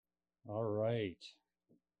All right.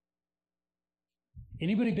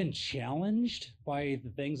 Anybody been challenged by the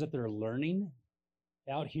things that they're learning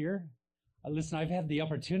out here? Listen, I've had the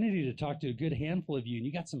opportunity to talk to a good handful of you, and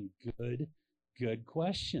you got some good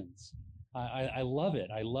questions. I love it.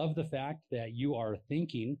 I love the fact that you are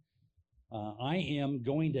thinking. I am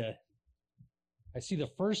going to. I see the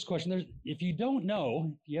first question. If you don't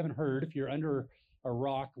know, if you haven't heard, if you're under a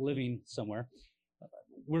rock living somewhere,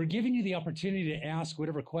 we're giving you the opportunity to ask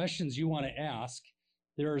whatever questions you want to ask.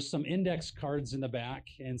 There are some index cards in the back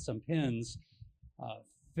and some pins.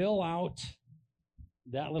 Fill out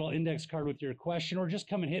that little index card with your question, or just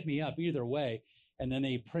come and hit me up either way. And then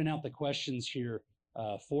they print out the questions here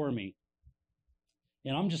for me.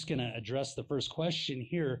 And I'm just going to address the first question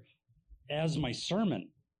here as my sermon,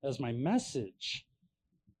 as my message,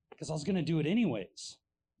 because I was going to do it anyways.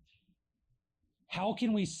 How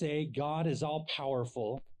can we say God is all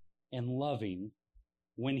powerful and loving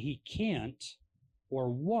when he can't or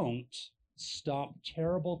won't stop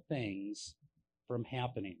terrible things from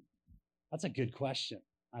happening? That's a good question.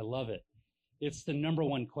 I love it. It's the number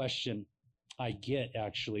one question I get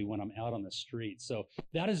actually when I'm out on the street. So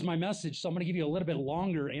that is my message. So I'm going to give you a little bit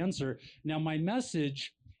longer answer. Now, my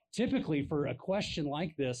message typically for a question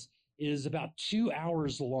like this is about 2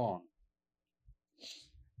 hours long.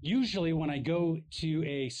 Usually when I go to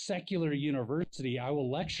a secular university, I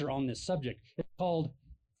will lecture on this subject. It's called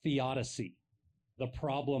theodicy, the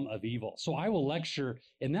problem of evil. So I will lecture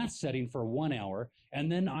in that setting for 1 hour,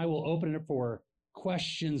 and then I will open it for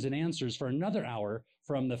questions and answers for another hour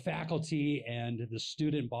from the faculty and the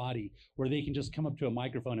student body, where they can just come up to a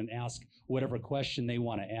microphone and ask whatever question they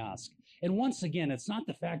want to ask. And once again, it's not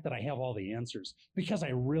the fact that I have all the answers, because I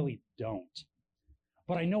really don't.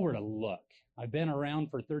 But I know where to look. I've been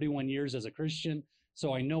around for 31 years as a Christian,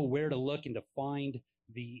 so I know where to look and to find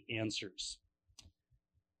the answers.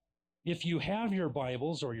 If you have your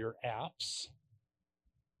Bibles or your apps,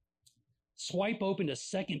 swipe open to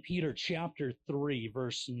 2 Peter chapter 3,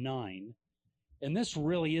 verse 9. And this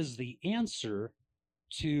really is the answer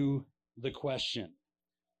to the question.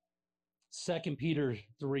 2 Peter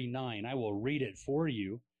 3:9. I will read it for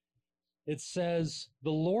you. It says,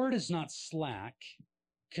 "The Lord is not slack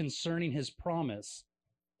concerning his promise,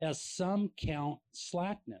 as some count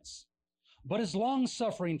slackness, but is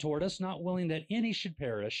long-suffering toward us, not willing that any should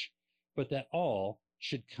perish, but that all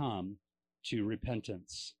should come to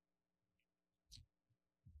repentance."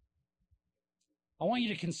 I want you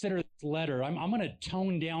to consider this letter. I'm going to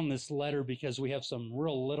tone down this letter because we have some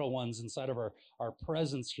real little ones inside of our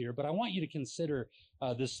presence here, but I want you to consider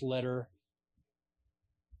this letter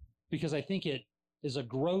because I think it is a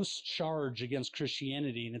gross charge against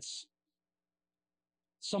Christianity, and it's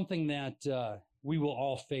something that we will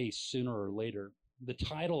all face sooner or later. The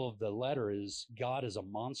title of the letter is God is a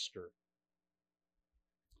Monster.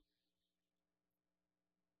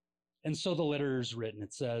 And so the letter is written.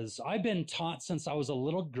 It says, "I've been taught since I was a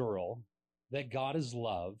little girl that God is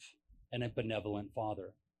love and a benevolent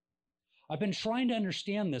Father. I've been trying to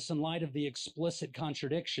understand this in light of the explicit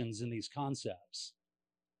contradictions in these concepts.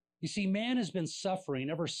 You see, man has been suffering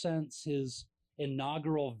ever since his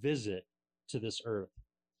inaugural visit to this earth.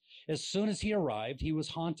 As soon as he arrived, he was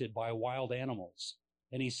haunted by wild animals,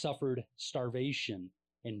 and he suffered starvation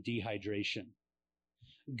and dehydration.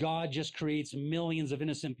 God just creates millions of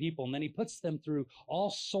innocent people, and then he puts them through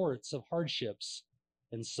all sorts of hardships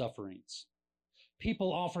and sufferings.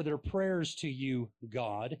 People offer their prayers to you,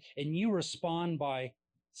 God, and you respond by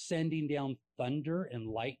sending down thunder and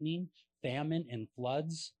lightning, famine and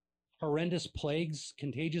floods, horrendous plagues,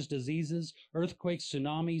 contagious diseases, earthquakes,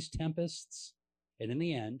 tsunamis, tempests, and in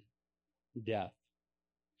the end, death.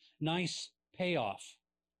 Nice payoff.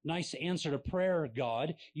 Nice answer to prayer,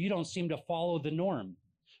 God. You don't seem to follow the norm.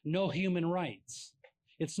 No human rights.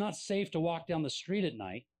 It's not safe to walk down the street at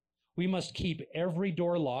night. We must keep every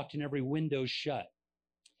door locked and every window shut.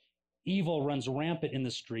 Evil runs rampant in the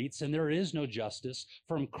streets, and there is no justice,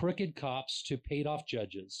 from crooked cops to paid-off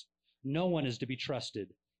judges. No one is to be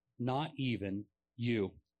trusted, not even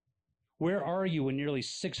you. Where are you when nearly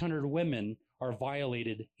 600 women are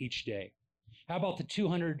violated each day? How about the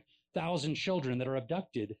 200,000 children that are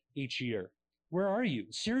abducted each year? Where are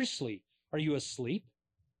you? Seriously, are you asleep?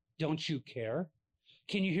 Don't you care?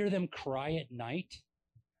 Can you hear them cry at night?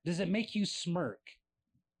 Does it make you smirk?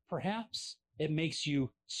 Perhaps it makes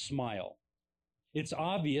you smile. It's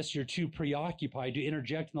obvious you're too preoccupied to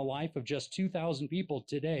interject in the life of just 2,000 people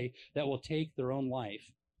today that will take their own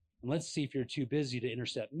life. And let's see if you're too busy to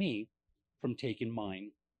intercept me from taking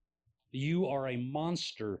mine. You are a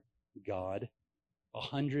monster, God,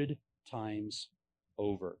 100 times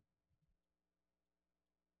over.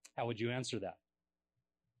 How would you answer that?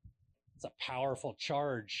 It's a powerful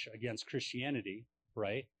charge against Christianity,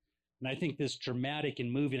 right? And I think this dramatic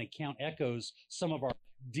and moving account echoes some of our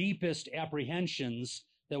deepest apprehensions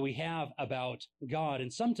that we have about God.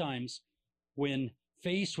 And sometimes when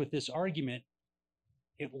faced with this argument,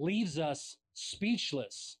 it leaves us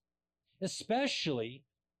speechless, especially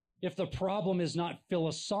if the problem is not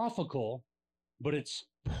philosophical, but it's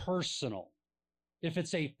personal. If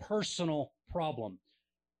it's a personal problem.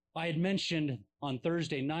 I had mentioned on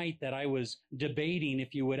Thursday night that I was debating,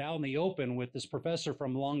 if you would, out in the open with this professor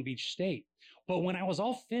from Long Beach State. But when I was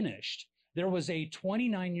all finished, there was a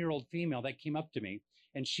 29-year-old female that came up to me,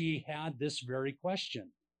 and she had this very question.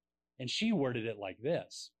 And she worded it like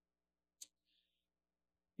this: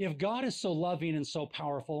 if God is so loving and so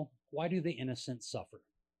powerful, why do the innocent suffer?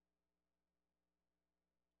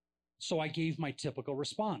 So I gave my typical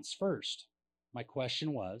response first. My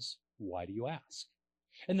question was, why do you ask?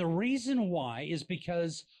 And the reason why is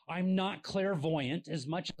because I'm not clairvoyant as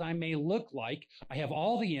much as I may look like. I have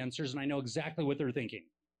all the answers and I know exactly what they're thinking.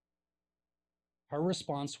 Her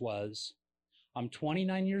response was, I'm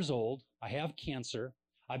 29 years old. I have cancer.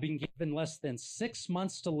 I've been given less than 6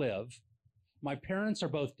 months to live. My parents are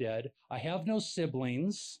both dead. I have no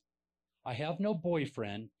siblings. I have no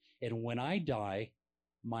boyfriend. And when I die,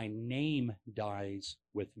 my name dies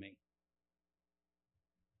with me.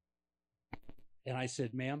 And I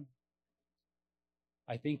said, ma'am,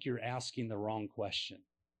 I think you're asking the wrong question.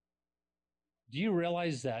 Do you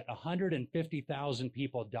realize that 150,000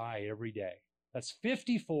 people die every day? That's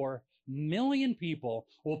 54 million people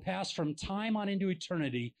will pass from time on into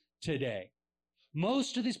eternity today.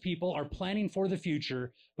 Most of these people are planning for the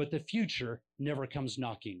future, but the future never comes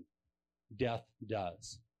knocking. Death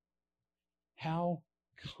does. How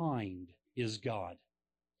kind is God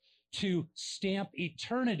to stamp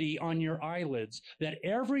eternity on your eyelids, that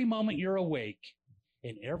every moment you're awake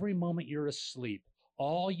and every moment you're asleep,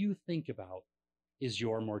 all you think about is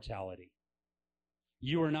your mortality.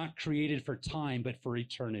 You are not created for time, but for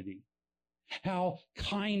eternity. How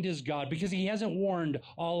kind is God, because he hasn't warned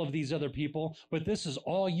all of these other people, but this is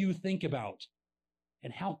all you think about.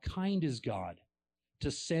 And how kind is God to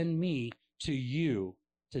send me to you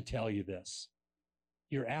to tell you this?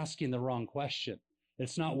 You're asking the wrong question.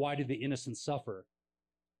 It's not why do the innocent suffer,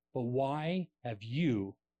 but why have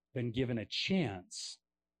you been given a chance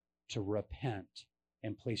to repent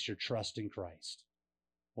and place your trust in Christ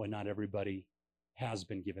when not everybody has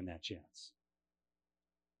been given that chance?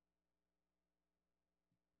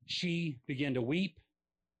 She began to weep.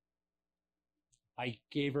 I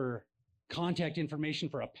gave her contact information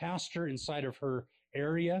for a pastor inside of her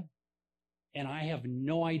area, and I have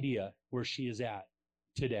no idea where she is at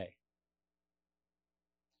today.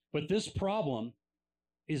 But this problem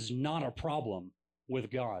is not a problem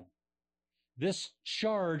with God. This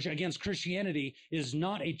charge against Christianity is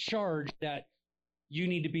not a charge that you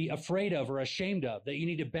need to be afraid of or ashamed of, that you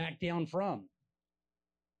need to back down from.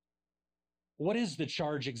 What is the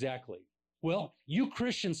charge exactly? Well, you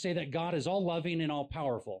Christians say that God is all loving and all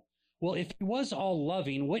powerful. Well, if he was all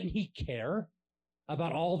loving, wouldn't he care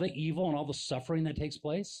about all the evil and all the suffering that takes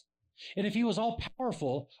place? And if he was all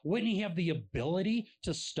powerful, wouldn't he have the ability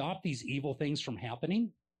to stop these evil things from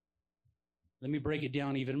happening? Let me break it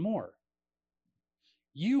down even more.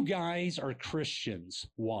 You guys are Christians.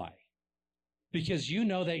 Why? Because you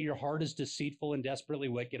know that your heart is deceitful and desperately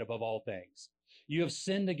wicked above all things. You have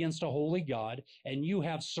sinned against a holy God, and you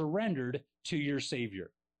have surrendered to your Savior.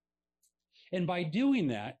 And by doing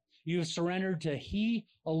that, you have surrendered to he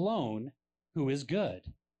alone who is good.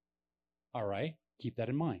 All right? Keep that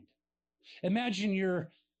in mind. Imagine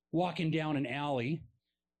you're walking down an alley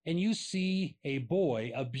and you see a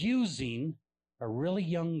boy abusing a really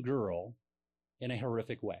young girl in a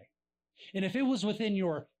horrific way. And if it was within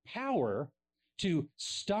your power to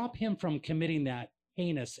stop him from committing that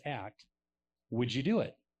heinous act, would you do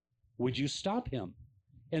it? Would you stop him?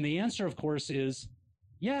 And the answer, of course, is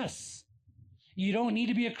yes. You don't need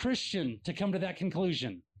to be a Christian to come to that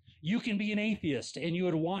conclusion. You can be an atheist and you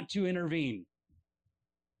would want to intervene.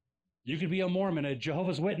 You could be a Mormon, a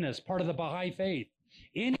Jehovah's Witness, part of the Baha'i faith.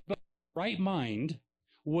 Anybody in their right mind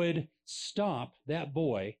would stop that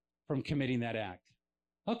boy from committing that act.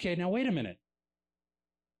 Okay, now wait a minute.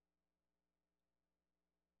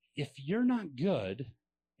 If you're not good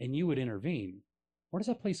and you would intervene, where does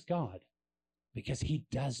that place God? Because he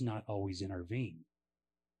does not always intervene.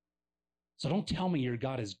 So don't tell me your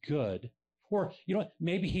God is good. Or, you know what,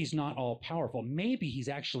 maybe he's not all powerful. Maybe he's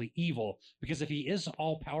actually evil, because if he is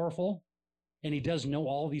all powerful and he does know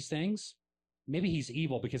all these things, maybe he's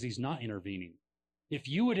evil because he's not intervening. If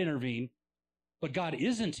you would intervene, but God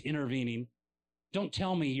isn't intervening, don't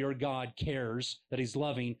tell me your God cares, that he's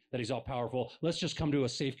loving, that he's all powerful. Let's just come to a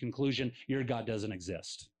safe conclusion. Your God doesn't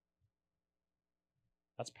exist.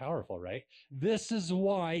 That's powerful, right? This is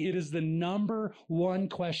why it is the number one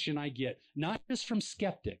question I get, not just from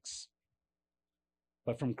skeptics,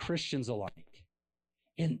 but from Christians alike.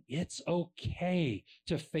 And it's okay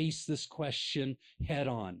to face this question head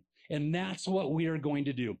on. And that's what we are going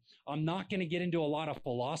to do. I'm not going to get into a lot of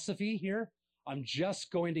philosophy here. I'm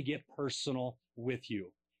just going to get personal with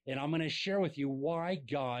you. And I'm going to share with you why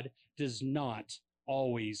God does not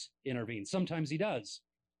always intervene. Sometimes he does,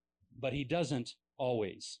 but he doesn't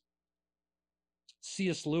always.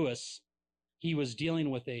 C.S. Lewis, he was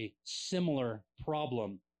dealing with a similar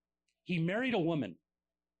problem. He married a woman.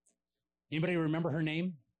 Anybody remember her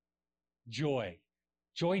name? Joy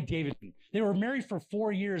Davidson. They were married for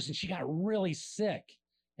 4 years and she got really sick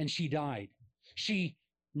and she died. She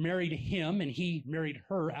married him and he married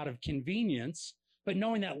her out of convenience, but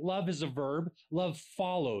knowing that love is a verb, love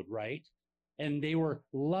followed, right? And they were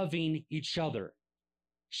loving each other.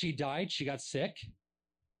 She died, she got sick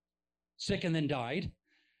and then died,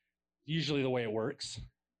 usually the way it works.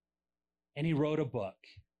 And he wrote a book.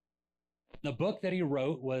 The book that he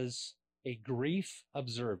wrote was A Grief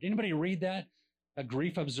Observed. Anybody read that? A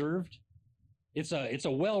Grief Observed? It's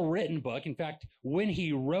a well-written book. In fact, when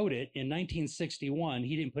he wrote it in 1961,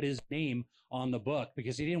 he didn't put his name on the book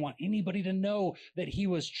because he didn't want anybody to know that he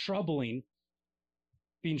was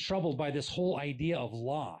being troubled by this whole idea of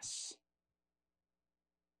loss.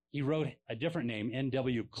 He wrote a different name,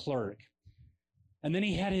 N.W. Clerk. And then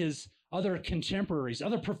he had his other contemporaries,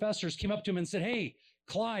 other professors came up to him and said, "Hey,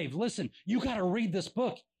 Clive, listen, you got to read this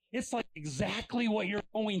book. It's like exactly what you're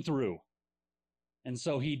going through." And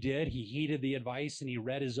so he did. He heeded the advice and he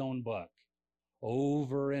read his own book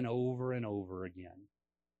over and over and over again.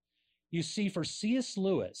 You see, for C.S.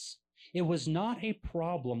 Lewis, it was not a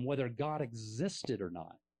problem whether God existed or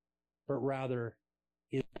not, but rather,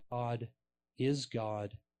 is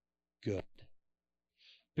God good?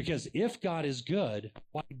 Because if God is good,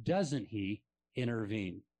 why doesn't he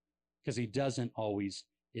intervene? Because he doesn't always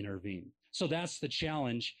intervene. So that's the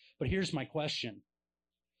challenge. But here's my question.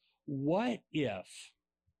 What if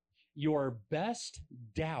your best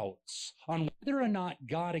doubts on whether or not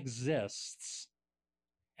God exists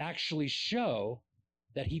actually show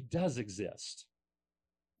that he does exist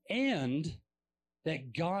and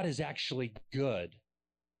that God is actually good?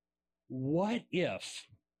 What if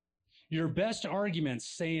your best arguments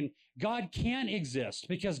saying God can't exist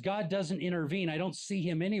because God doesn't intervene, I don't see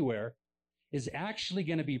him anywhere, is actually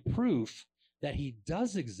going to be proof that he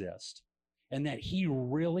does exist and that he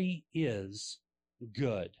really is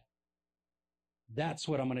good? That's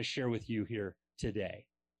what I'm going to share with you here today,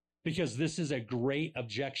 because this is a great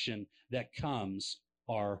objection that comes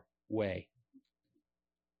our way.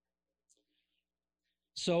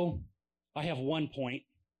 So I have one point.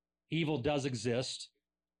 Evil does exist,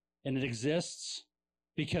 and it exists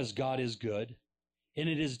because God is good, and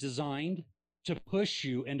it is designed to push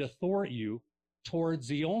you and to thwart you towards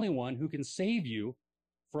the only one who can save you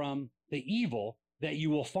from the evil that you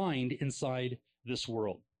will find inside this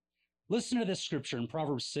world. Listen to this scripture in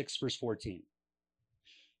Proverbs 6, verse 14.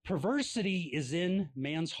 Perversity is in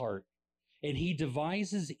man's heart, and he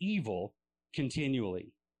devises evil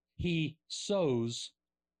continually. He sows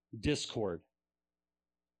discord.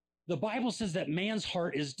 The Bible says that man's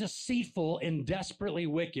heart is deceitful and desperately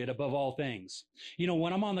wicked above all things. You know,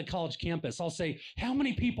 when I'm on the college campus, I'll say, how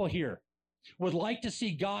many people here would like to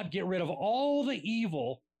see God get rid of all the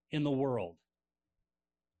evil in the world?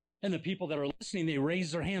 And the people that are listening, they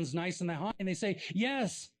raise their hands nice and high and they say,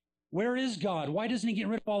 yes, where is God? Why doesn't he get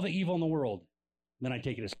rid of all the evil in the world? Then I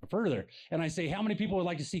take it a step further and I say, how many people would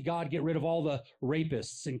like to see God get rid of all the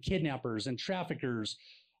rapists and kidnappers and traffickers,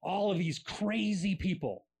 all of these crazy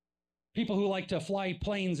people who like to fly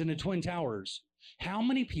planes into Twin Towers? How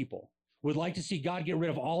many people would like to see God get rid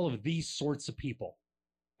of all of these sorts of people?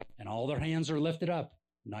 And all their hands are lifted up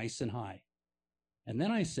nice and high. And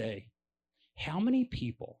then I say, how many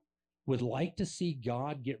people would like to see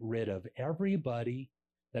God get rid of everybody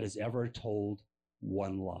that has ever told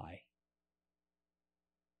one lie?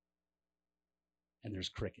 And there's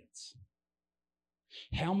crickets.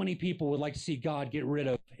 How many people would like to see God get rid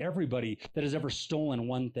of everybody that has ever stolen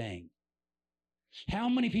one thing? How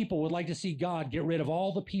many people would like to see God get rid of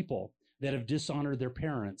all the people that have dishonored their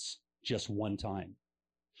parents just one time?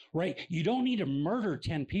 Right? You don't need to murder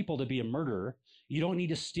 10 people to be a murderer. You don't need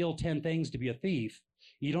to steal 10 things to be a thief.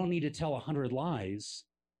 You don't need to tell 100 lies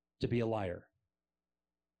to be a liar.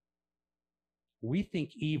 We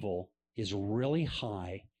think evil is really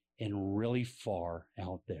high and really far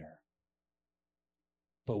out there.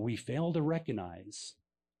 But we fail to recognize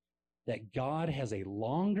that God has a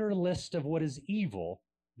longer list of what is evil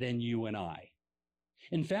than you and I.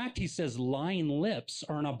 In fact, he says lying lips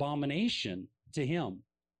are an abomination to him.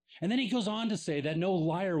 And then he goes on to say that no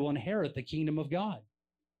liar will inherit the kingdom of God.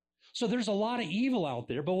 So there's a lot of evil out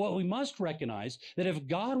there, but what we must recognize that if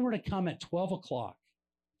God were to come at 12 o'clock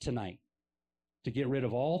tonight to get rid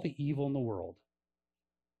of all the evil in the world,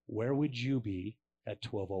 where would you be at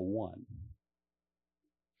 12:01?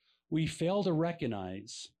 We fail to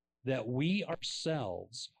recognize that we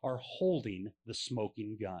ourselves are holding the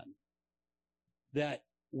smoking gun, that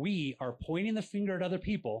we are pointing the finger at other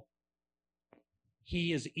people.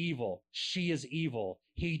 He is evil. She is evil.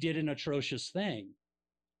 He did an atrocious thing.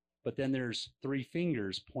 But then there's three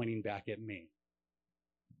fingers pointing back at me.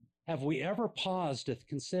 Have we ever paused to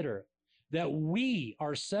consider that we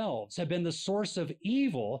ourselves have been the source of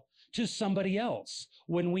evil to somebody else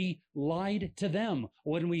when we lied to them,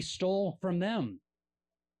 when we stole from them?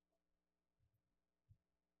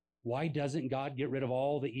 Why doesn't God get rid of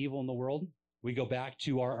all the evil in the world? We go back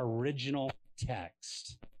to our original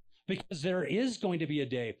text. Because there is going to be a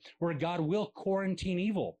day where God will quarantine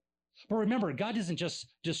evil. But remember, God doesn't just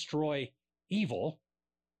destroy evil.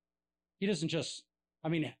 He doesn't just,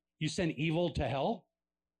 you send evil to hell.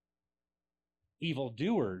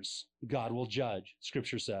 Evildoers, God will judge,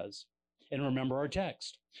 Scripture says. And remember our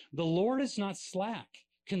text. The Lord is not slack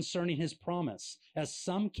concerning his promise, as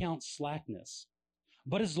some count slackness,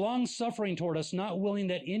 but is long-suffering toward us, not willing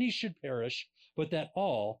that any should perish, but that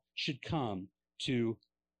all should come to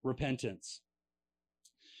repentance.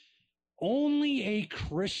 Only a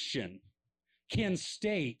Christian can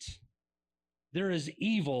state there is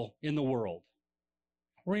evil in the world.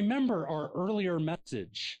 Remember our earlier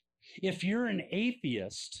message. If you're an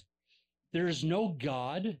atheist, there's no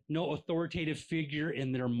God, no authoritative figure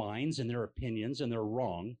in their minds and their opinions, and they're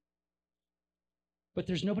wrong. But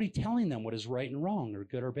there's nobody telling them what is right and wrong or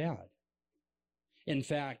good or bad. In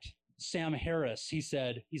fact, Sam Harris, he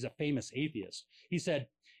said, he's a famous atheist. He said,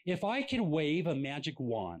 if I could wave a magic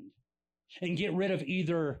wand and get rid of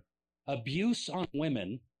either abuse on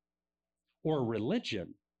women or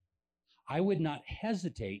religion, I would not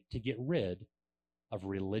hesitate to get rid of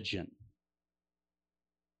religion.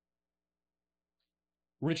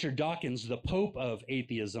 Richard Dawkins, the Pope of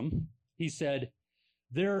atheism, he said,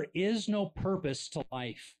 there is no purpose to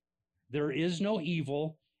life. There is no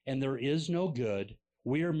evil and there is no good.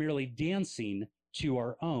 We are merely dancing to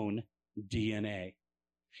our own DNA.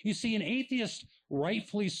 You see, an atheist,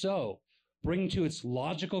 rightfully so, bringing to its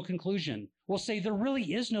logical conclusion, will say there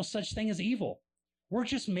really is no such thing as evil. We're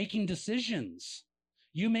just making decisions.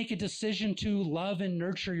 You make a decision to love and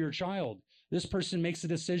nurture your child. This person makes a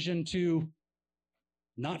decision to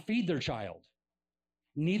not feed their child.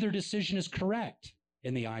 Neither decision is correct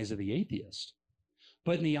in the eyes of the atheist.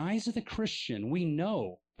 But in the eyes of the Christian, we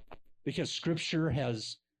know, because Scripture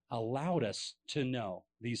has allowed us to know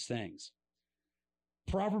these things.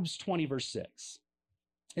 Proverbs 20, verse 6.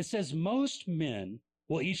 It says, most men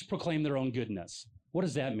will each proclaim their own goodness. What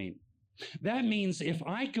does that mean? That means if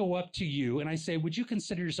I go up to you and I say, would you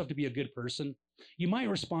consider yourself to be a good person? You might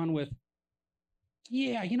respond with,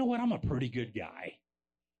 yeah, you know what? I'm a pretty good guy.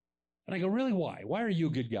 And I go, really, why? Why are you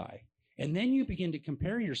a good guy? And then you begin to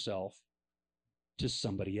compare yourself to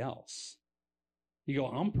somebody else. You go,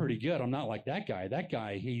 I'm pretty good. I'm not like that guy. That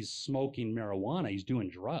guy, he's smoking marijuana. He's doing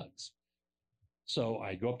drugs. So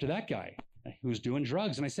I go up to that guy who's doing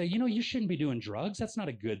drugs. And I say, you shouldn't be doing drugs. That's not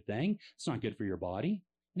a good thing. It's not good for your body.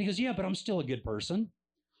 And he goes, yeah, but I'm still a good person.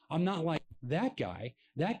 I'm not like that guy.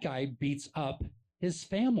 That guy beats up his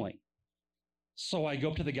family. So I go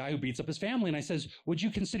up to the guy who beats up his family and I says, would you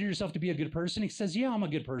consider yourself to be a good person? He says, yeah, I'm a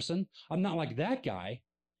good person. I'm not like that guy.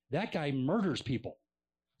 That guy murders people.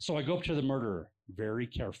 So I go up to the murderer very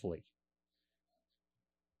carefully.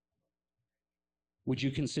 Would you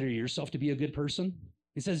consider yourself to be a good person?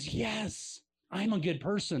 He says, yes, I'm a good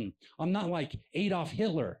person. I'm not like Adolf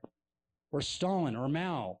Hitler or Stalin or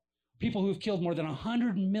Mao, people who've killed more than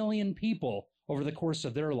 100 million people over the course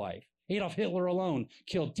of their life. Adolf Hitler alone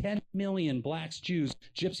killed 10 million blacks, Jews,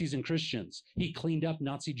 gypsies, and Christians. He cleaned up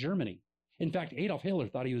Nazi Germany. In fact, Adolf Hitler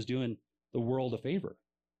thought he was doing the world a favor.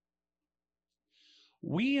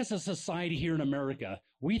 We as a society here in America,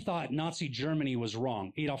 we thought Nazi Germany was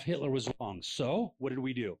wrong. Adolf Hitler was wrong. So what did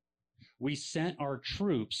we do? We sent our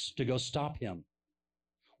troops to go stop him.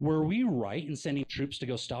 Were we right in sending troops to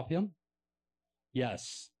go stop him?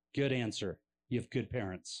 Yes. Good answer. You have good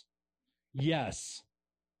parents. Yes.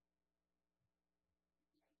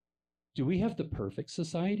 Do we have the perfect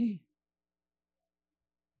society?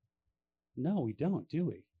 No, we don't, do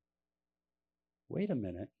we? Wait a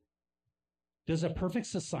minute. Does a perfect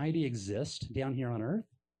society exist down here on earth?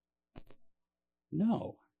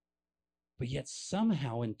 No. But yet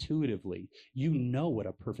somehow intuitively, you know what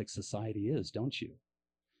a perfect society is, don't you?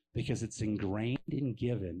 Because it's ingrained and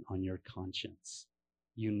given on your conscience.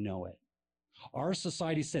 You know it. Our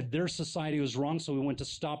society said their society was wrong, so we went to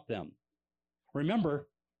stop them. Remember,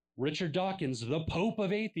 Richard Dawkins, the Pope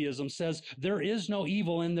of atheism, says there is no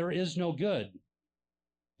evil and there is no good.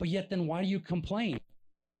 But yet then why do you complain?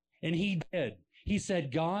 And he did. He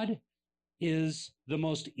said God is the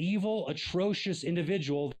most evil, atrocious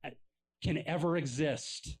individual that can ever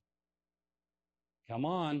exist. Come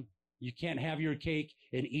on. You can't have your cake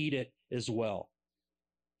and eat it as well.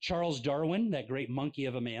 Charles Darwin, that great monkey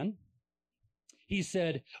of a man, he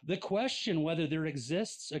said, the question whether there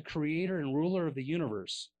exists a creator and ruler of the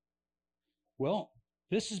universe. Well,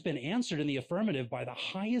 this has been answered in the affirmative by the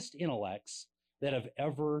highest intellects that have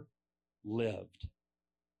ever lived.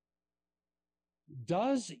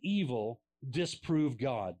 Does evil disprove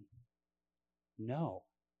God? No.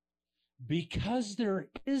 Because there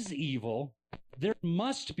is evil, there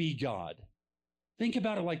must be God. Think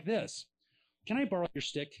about it like this. Can I borrow your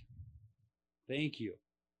stick? Thank you.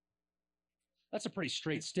 That's a pretty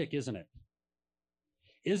straight stick, isn't it?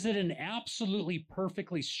 Is it an absolutely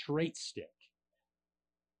perfectly straight stick?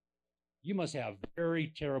 You must have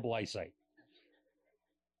very terrible eyesight.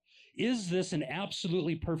 Is this an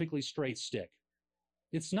absolutely perfectly straight stick?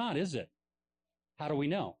 It's not, is it? How do we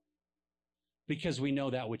know? Because we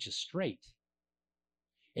know that which is straight.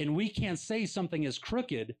 And we can't say something is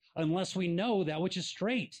crooked unless we know that which is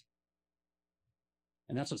straight.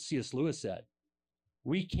 And that's what C.S. Lewis said.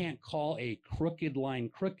 We can't call a crooked line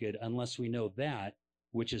crooked unless we know that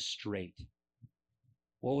which is straight.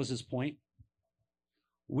 What was his point?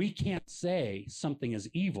 We can't say something is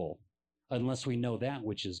evil unless we know that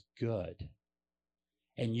which is good.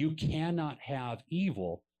 And you cannot have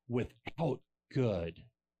evil without good.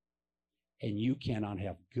 And you cannot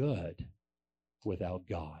have good without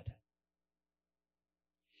God.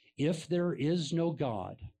 If there is no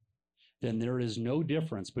God, then there is no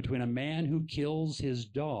difference between a man who kills his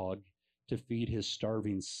dog to feed his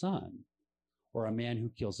starving son or a man who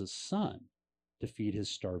kills his son to feed his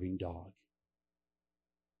starving dog.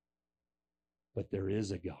 But there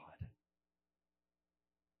is a God.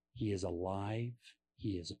 He is alive.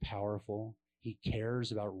 He is powerful. He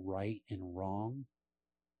cares about right and wrong.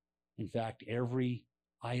 In fact, every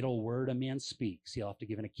idle word a man speaks, he'll have to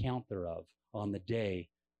give an account thereof on the day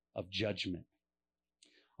of judgment.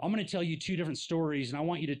 I'm going to tell you two different stories, and I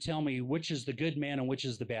want you to tell me which is the good man and which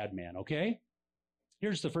is the bad man, okay?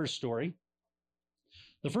 Here's the first story.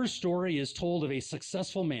 The first story is told of a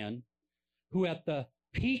successful man who at the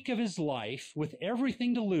peak of his life, with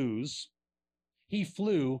everything to lose, he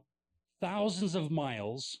flew thousands of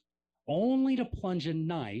miles only to plunge a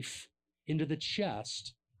knife into the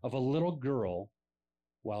chest of a little girl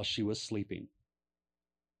while she was sleeping.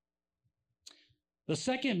 The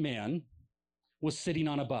second man was sitting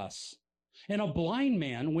on a bus, and a blind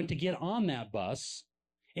man went to get on that bus,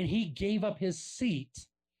 and he gave up his seat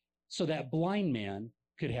so that blind man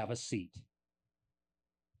could have a seat.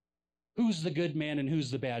 Who's the good man and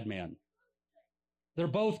who's the bad man? They're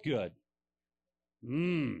both good.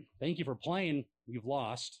 Thank you for playing. You've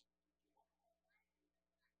lost.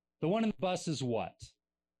 The one in the bus is what?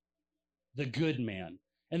 The good man.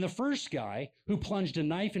 And the first guy who plunged a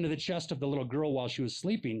knife into the chest of the little girl while she was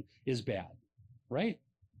sleeping is bad, right?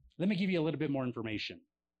 Let me give you a little bit more information.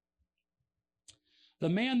 The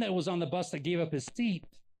man that was on the bus that gave up his seat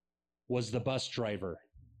was the bus driver.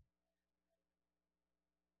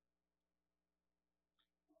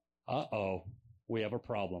 Uh-oh, we have a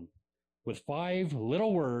problem. With 5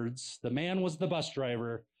 little words, the man was the bus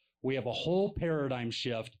driver. We have a whole paradigm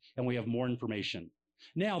shift, and we have more information.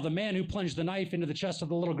 Now, the man who plunged the knife into the chest of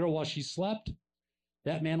the little girl while she slept,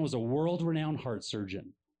 that man was a world-renowned heart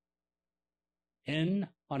surgeon. And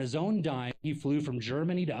on his own dime, he flew from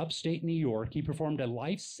Germany to upstate New York. He performed a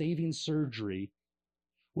life-saving surgery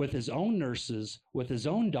with his own nurses, with his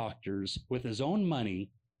own doctors, with his own money,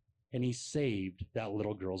 and he saved that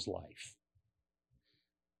little girl's life.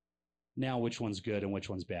 Now, which one's good and which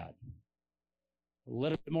one's bad? A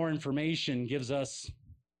little bit more information gives us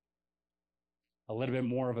a little bit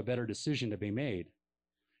more of a better decision to be made.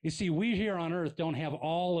 You see, we here on earth don't have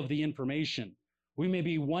all of the information. We may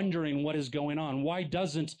be wondering what is going on. Why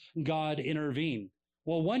doesn't God intervene?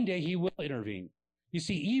 Well, one day he will intervene. You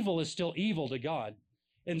see, evil is still evil to God.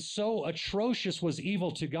 And so atrocious was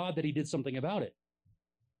evil to God that he did something about it.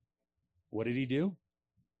 What did he do?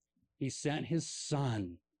 He sent his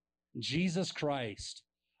son Jesus Christ,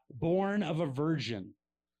 born of a virgin.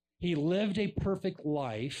 He lived a perfect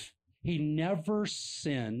life. He never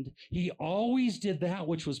sinned. He always did that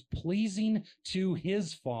which was pleasing to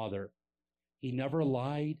his Father. He never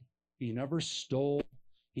lied. He never stole.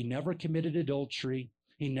 He never committed adultery.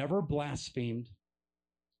 He never blasphemed.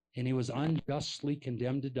 And he was unjustly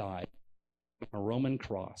condemned to die on a Roman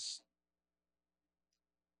cross.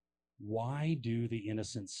 Why do the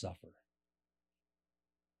innocent suffer?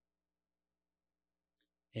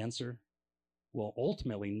 Answer, well,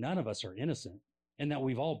 ultimately, none of us are innocent, and that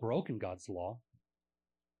we've all broken God's law.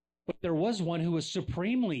 But there was one who was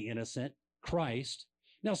supremely innocent, Christ.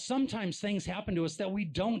 Now, sometimes things happen to us that we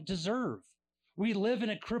don't deserve. We live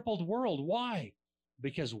in a crippled world. Why?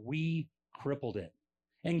 Because we crippled it.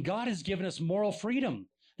 And God has given us moral freedom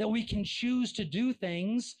that we can choose to do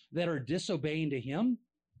things that are disobeying to him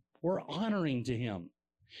or honoring to him.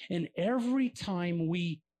 And every time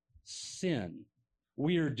we sin,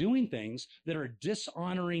 we are doing things that are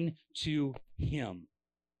dishonoring to him.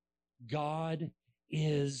 God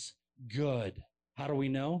is good. How do we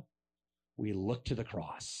know? We look to the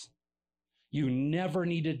cross. You never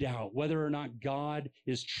need to doubt whether or not God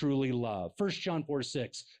is truly love. 1 John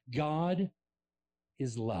 4:6, God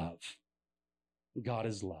is love. God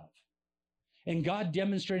is love. And God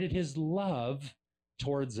demonstrated his love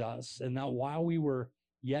towards us, and that while we were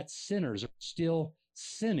yet sinners, or still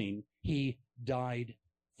sinning, he died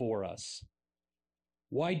for us.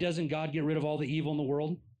 Why doesn't God get rid of all the evil in the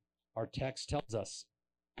world? Our text tells us.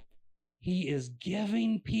 He is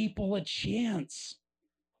giving people a chance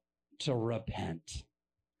to repent.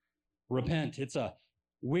 Repent, it's a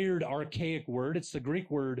weird, archaic word. It's the Greek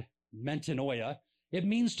word metanoia. It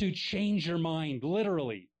means to change your mind,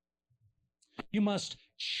 literally. You must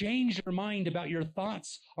change your mind about your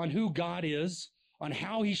thoughts on who God is, on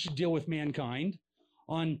how he should deal with mankind,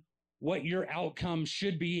 on what your outcome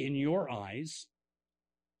should be in your eyes.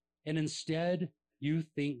 And instead, you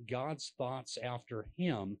think God's thoughts after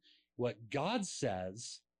him. What God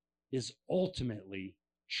says is ultimately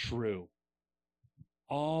true.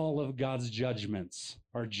 All of God's judgments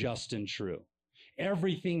are just and true.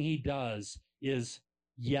 Everything he does is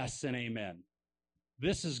yes and amen.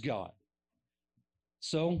 This is God.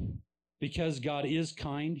 So, because God is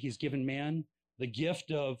kind, he's given man the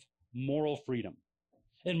gift of moral freedom.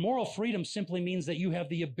 And moral freedom simply means that you have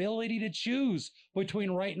the ability to choose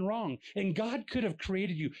between right and wrong. And God could have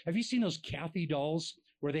created you. Have you seen those Kathy dolls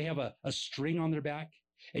where they have a string on their back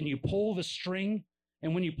and you pull the string,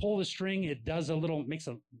 and when you pull the string, it does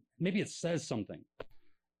maybe it says something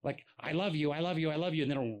like, I love you, I love you, I love you.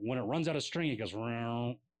 And then when it runs out of string, it goes,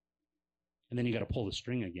 and then you got to pull the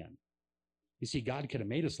string again. You see, God could have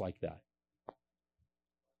made us like that.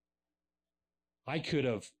 I could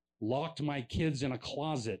have locked my kids in a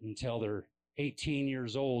closet until they're 18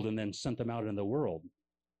 years old and then sent them out into the world.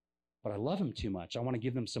 But I love them too much. I want to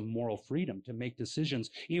give them some moral freedom to make decisions,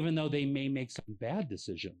 even though they may make some bad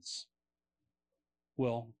decisions.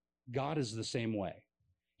 Well, God is the same way.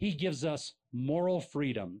 He gives us moral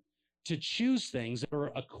freedom to choose things that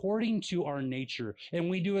are according to our nature, and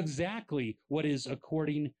we do exactly what is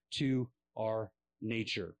according to our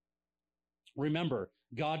nature. Remember,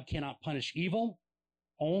 God cannot punish evil,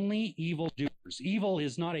 only evildoers. Evil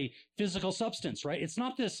is not a physical substance, right? It's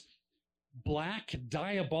not this black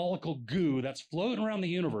diabolical goo that's floating around the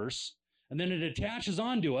universe, and then it attaches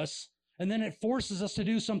onto us, and then it forces us to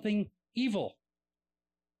do something evil.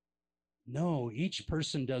 No, each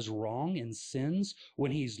person does wrong and sins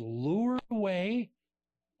when he's lured away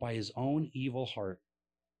by his own evil heart,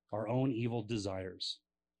 our own evil desires.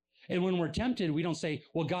 And when we're tempted, we don't say,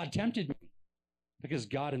 well, God tempted me, because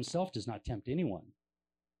God himself does not tempt anyone.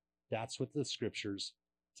 That's what the scriptures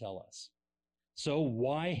tell us. So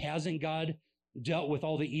why hasn't God dealt with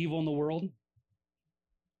all the evil in the world?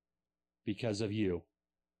 Because of you.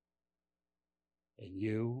 And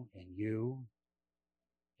you, and you,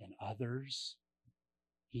 and others.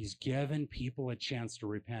 He's given people a chance to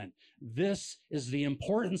repent. This is the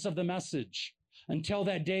importance of the message. Until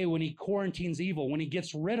that day when he quarantines evil, when he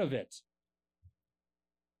gets rid of it,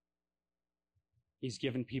 he's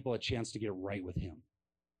given people a chance to get right with him.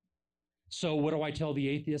 So what do I tell the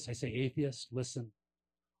atheist? I say, atheist, listen,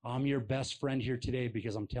 I'm your best friend here today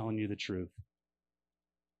because I'm telling you the truth.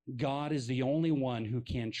 God is the only one who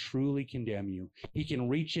can truly condemn you. He can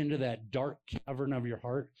reach into that dark cavern of your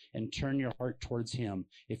heart and turn your heart towards him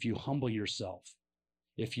if you humble yourself,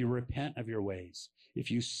 if you repent of your ways, if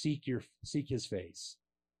you seek his face.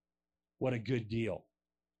 What a good deal.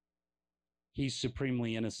 He's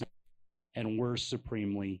supremely innocent and we're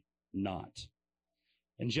supremely not.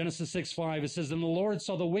 In Genesis 6:5, it says, "And the Lord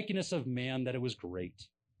saw the wickedness of man, that it was great,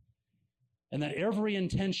 and that every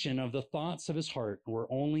intention of the thoughts of his heart were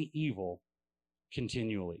only evil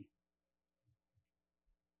continually."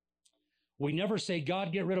 We never say,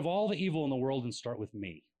 "God, get rid of all the evil in the world and start with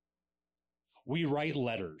me." We write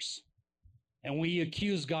letters and we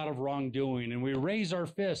accuse God of wrongdoing and we raise our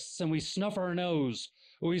fists and we snuff our nose.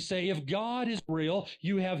 We say, if God is real,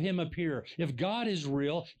 you have him appear. If God is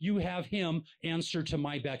real, you have him answer to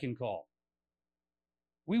my beck and call.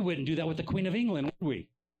 We wouldn't do that with the Queen of England, would we?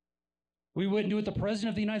 We wouldn't do it with the President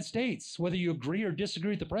of the United States. Whether you agree or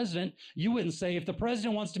disagree with the President, you wouldn't say, if the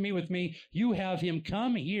President wants to meet with me, you have him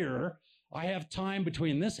come here. I have time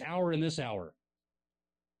between this hour and this hour.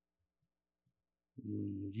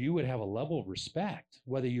 You would have a level of respect,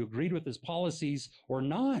 whether you agreed with his policies or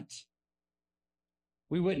not.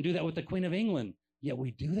 We wouldn't do that with the Queen of England, yet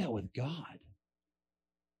we do that with God.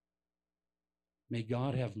 May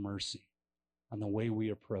God have mercy on the way we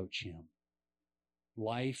approach him.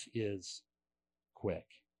 Life is quick.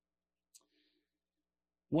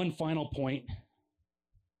 One final point.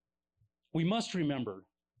 We must remember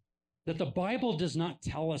that the Bible does not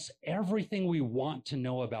tell us everything we want to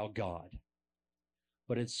know about God,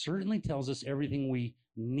 but it certainly tells us everything we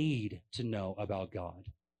need to know about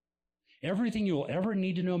God. Everything you will ever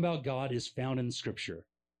need to know about God is found in Scripture.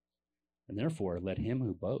 And therefore, let him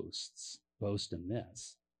who boasts boast in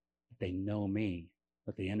this, that they know me,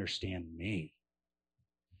 that they understand me.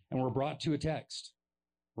 And we're brought to a text,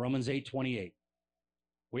 Romans 8:28.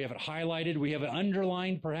 We have it highlighted, we have it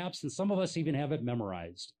underlined perhaps, and some of us even have it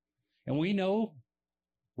memorized. And we know,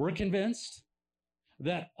 we're convinced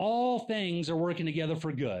that all things are working together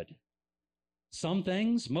for good. Some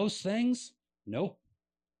things, most things, nope.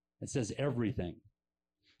 It says everything.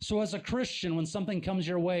 So as a Christian, when something comes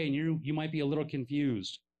your way and you might be a little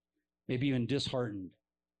confused, maybe even disheartened,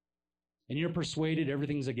 and you're persuaded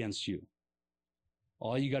everything's against you,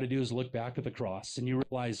 all you got to do is look back at the cross and you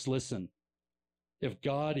realize, listen, if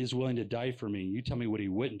God is willing to die for me, you tell me what he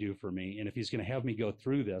wouldn't do for me. And if he's going to have me go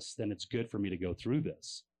through this, then it's good for me to go through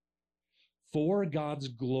this. For God's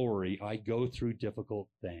glory, I go through difficult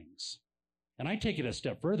things. And I take it a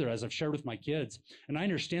step further, as I've shared with my kids, and I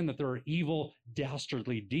understand that there are evil,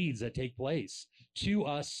 dastardly deeds that take place to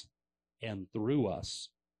us and through us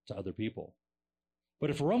to other people.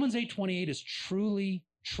 But if Romans 8:28 is truly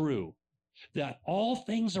true, that all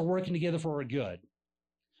things are working together for our good,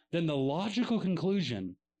 then the logical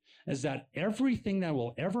conclusion is that everything that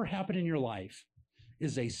will ever happen in your life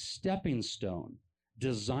is a stepping stone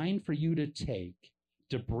designed for you to take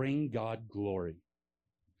to bring God glory.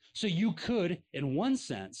 So you could, in one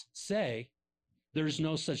sense, say there's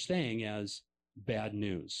no such thing as bad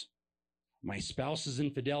news. My spouse's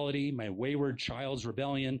infidelity, my wayward child's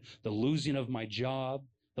rebellion, the losing of my job,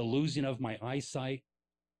 the losing of my eyesight,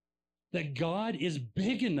 that God is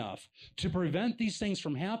big enough to prevent these things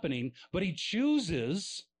from happening, but he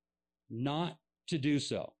chooses not to do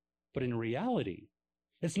so. But in reality,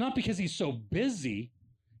 it's not because he's so busy.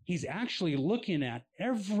 He's actually looking at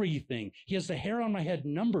everything. He has the hair on my head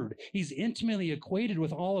numbered. He's intimately acquainted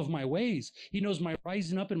with all of my ways. He knows my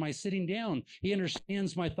rising up and my sitting down. He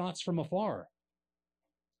understands my thoughts from afar.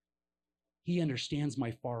 He understands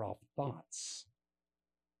my far off thoughts.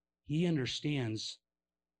 He understands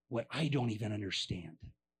what I don't even understand.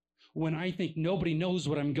 When I think nobody knows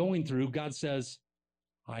what I'm going through, God says,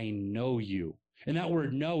 I know you. And that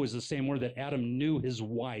word know is the same word that Adam knew his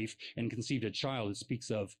wife and conceived a child. It speaks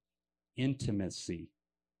of intimacy.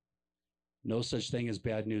 No such thing as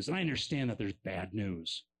bad news. And I understand that there's bad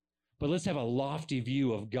news. But let's have a lofty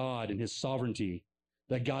view of God and his sovereignty,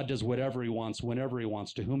 that God does whatever he wants, whenever he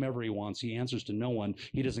wants, to whomever he wants. He answers to no one.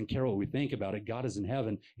 He doesn't care what we think about it. God is in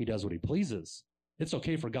heaven. He does what he pleases. It's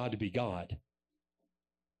okay for God to be God.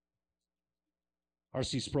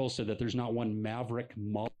 R.C. Sproul said that there's not one maverick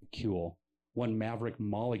molecule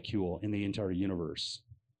in the entire universe.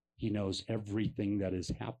 He knows everything that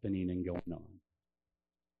is happening and going on.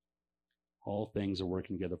 All things are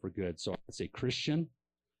working together for good. So I say, Christian,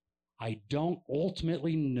 I don't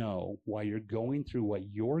ultimately know why you're going through what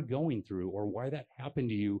you're going through or why that happened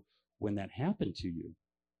to you when that happened to you.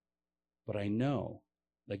 But I know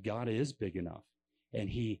that God is big enough and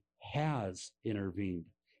he has intervened.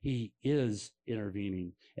 He is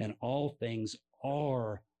intervening, and all things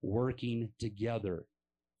are working together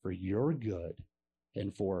for your good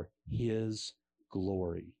and for his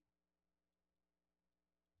glory.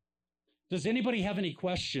 Does anybody have any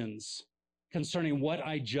questions concerning what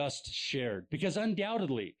I just shared? Because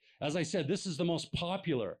undoubtedly, as I said, this is the most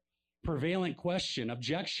popular, prevalent question,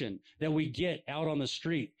 objection that we get out on the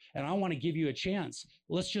street. and I want to give you a chance.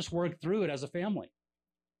 Let's just work through it as a family.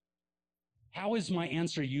 How is my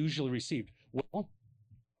answer usually received? Well,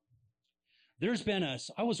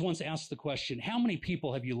 I was once asked the question, how many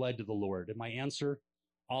people have you led to the Lord? And my answer,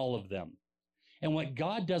 all of them. And what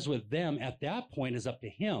God does with them at that point is up to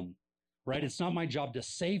him, right? It's not my job to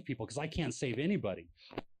save people because I can't save anybody.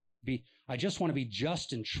 I just want to be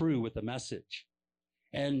just and true with the message.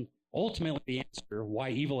 And ultimately, the answer, why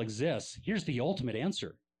evil exists, here's the ultimate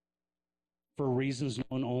answer. For reasons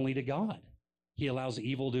known only to God. He allows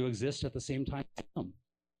evil to exist at the same time as him.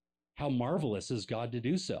 How marvelous is God to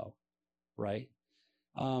do so, right?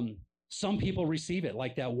 Some people receive it,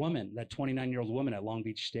 like that woman, that 29-year-old woman at Long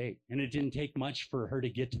Beach State. And it didn't take much for her to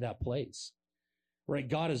get to that place, right?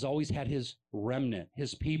 God has always had his remnant,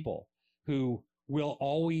 his people, who will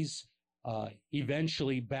always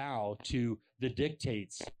eventually bow to the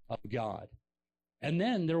dictates of God. And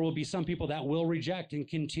then there will be some people that will reject and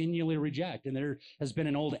continually reject. And there has been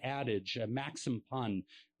an old adage, a maxim pun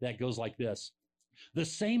that goes like this. The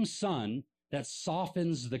same sun that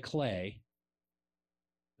softens the clay,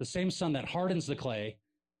 the same sun that hardens the clay,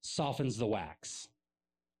 softens the wax.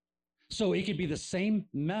 So it could be the same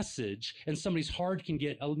message, and somebody's heart can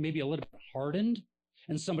get maybe a little bit hardened,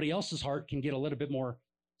 and somebody else's heart can get a little bit more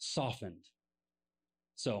softened.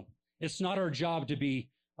 So it's not our job to be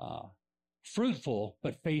fruitful,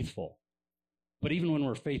 but faithful. But even when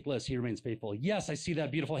we're faithless, he remains faithful. Yes, I see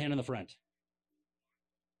that beautiful hand in the front.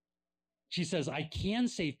 She says, I can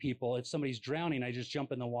save people. If somebody's drowning, I just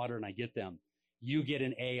jump in the water and I get them. You get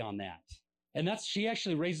an A on that. And she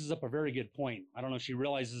actually raises up a very good point. I don't know if she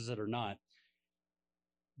realizes it or not.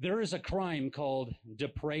 There is a crime called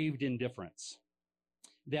depraved indifference.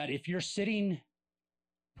 That if you're sitting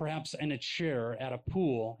perhaps in a chair at a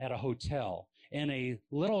pool at a hotel, and a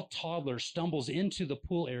little toddler stumbles into the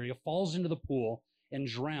pool area, falls into the pool, and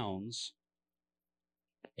drowns,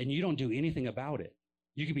 and you don't do anything about it,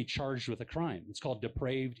 you could be charged with a crime. It's called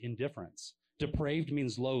depraved indifference. Depraved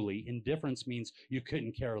means lowly. Indifference means you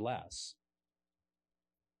couldn't care less.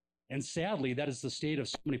 And sadly, that is the state of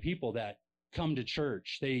so many people that come to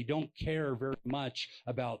church. They don't care very much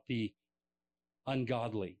about the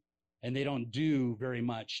ungodly, and they don't do very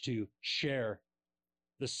much to share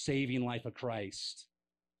the saving life of Christ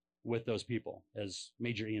with those people, as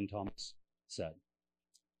Major Ian Thomas said.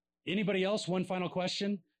 Anybody else? One final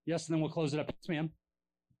question? Yes, and then we'll close it up. Yes, ma'am.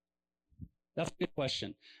 That's a good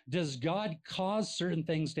question. Does God cause certain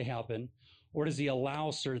things to happen, or does he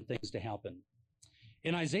allow certain things to happen?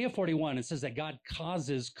 In Isaiah 41, it says that God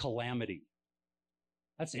causes calamity.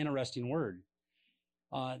 That's an interesting word.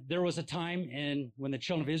 There was a time when the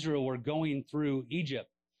children of Israel were going through Egypt,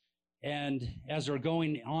 and as they're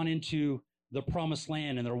going on into the promised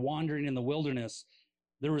land and they're wandering in the wilderness,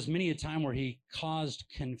 there was many a time where he caused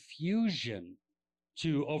confusion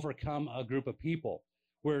to overcome a group of people,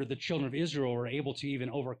 where the children of Israel were able to even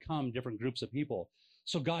overcome different groups of people.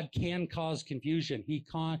 So God can cause confusion. He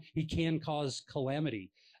can cause calamity.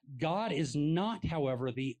 God is not,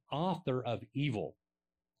 however, the author of evil.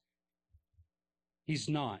 He's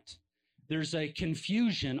not. There's a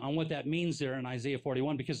confusion on what that means there in Isaiah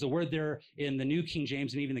 41, because the word there in the New King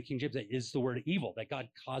James and even the King James is the word evil, that God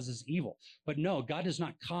causes evil. But no, God does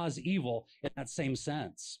not cause evil in that same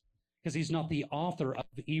sense, because he's not the author of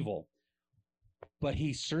evil. But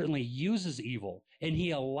he certainly uses evil, and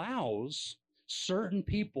he allows certain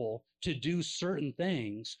people to do certain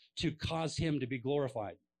things to cause him to be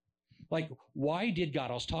glorified. Like, why did God?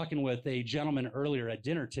 I was talking with a gentleman earlier at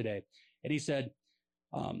dinner today, and he said,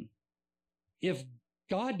 if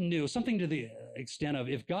God knew, something to the extent of,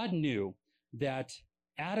 if God knew that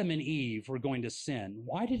Adam and Eve were going to sin,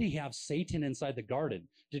 why did he have Satan inside the garden?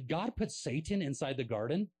 Did God put Satan inside the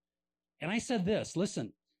garden? And I said this,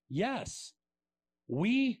 listen, yes,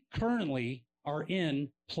 we currently are in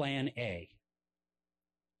plan A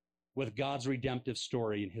with God's redemptive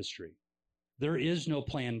story in history. There is no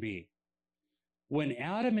plan B. When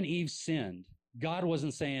Adam and Eve sinned, God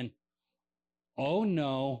wasn't saying, oh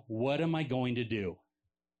no, what am I going to do?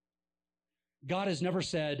 God has never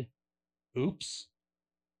said, oops.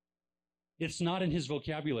 It's not in his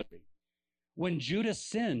vocabulary. When Judas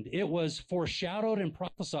sinned, it was foreshadowed and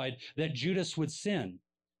prophesied that Judas would sin,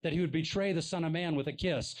 that he would betray the Son of Man with a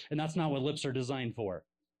kiss, and that's not what lips are designed for.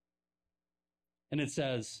 And it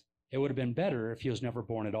says, it would have been better if he was never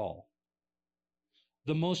born at all.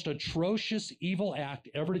 The most atrocious evil act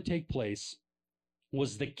ever to take place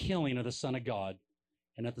was the killing of the Son of God.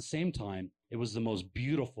 And at the same time, it was the most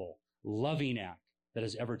beautiful, loving act that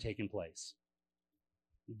has ever taken place.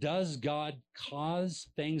 Does God cause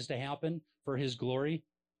things to happen for his glory?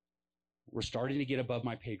 were starting to get above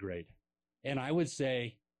my pay grade. And I would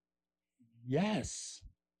say, yes,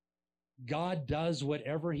 God does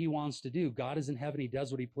whatever he wants to do. God is in heaven. He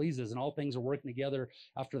does what he pleases, and all things are working together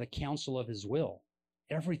after the counsel of his will.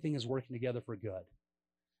 Everything is working together for good.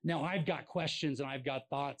 Now, I've got questions and I've got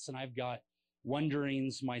thoughts and I've got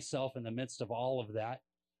wonderings myself in the midst of all of that.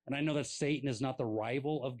 And I know that Satan is not the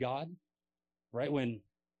rival of God, right? When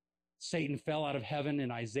Satan fell out of heaven in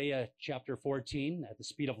Isaiah chapter 14 at the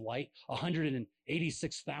speed of light,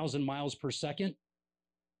 186,000 miles per second,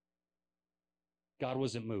 God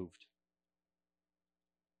wasn't moved.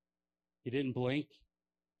 He didn't blink.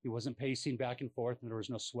 He wasn't pacing back and forth, and there was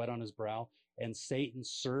no sweat on his brow. And Satan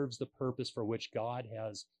serves the purpose for which God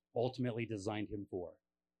has ultimately designed him for.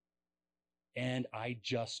 And I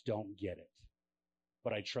just don't get it.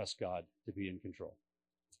 But I trust God to be in control.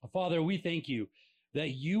 Father, we thank you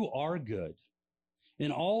that you are good,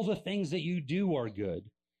 and all the things that you do are good,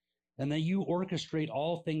 and that you orchestrate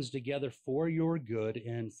all things together for your good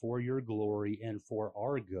and for your glory and for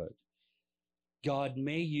our good. God,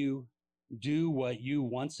 may you do what you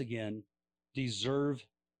once again deserve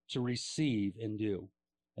to receive and do,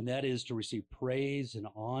 and that is to receive praise and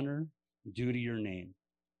honor due to your name.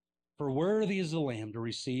 For worthy is the Lamb to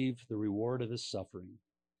receive the reward of his suffering.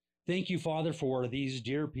 Thank you, Father, for these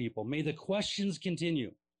dear people. May the questions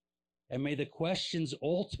continue, and may the questions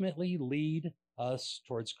ultimately lead us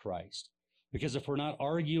towards Christ. Because if we're not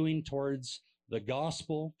arguing towards the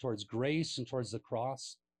gospel, towards grace, and towards the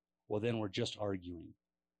cross, well, then we're just arguing,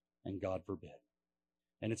 and God forbid.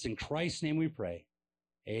 And it's in Christ's name we pray.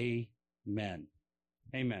 Amen.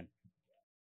 Amen.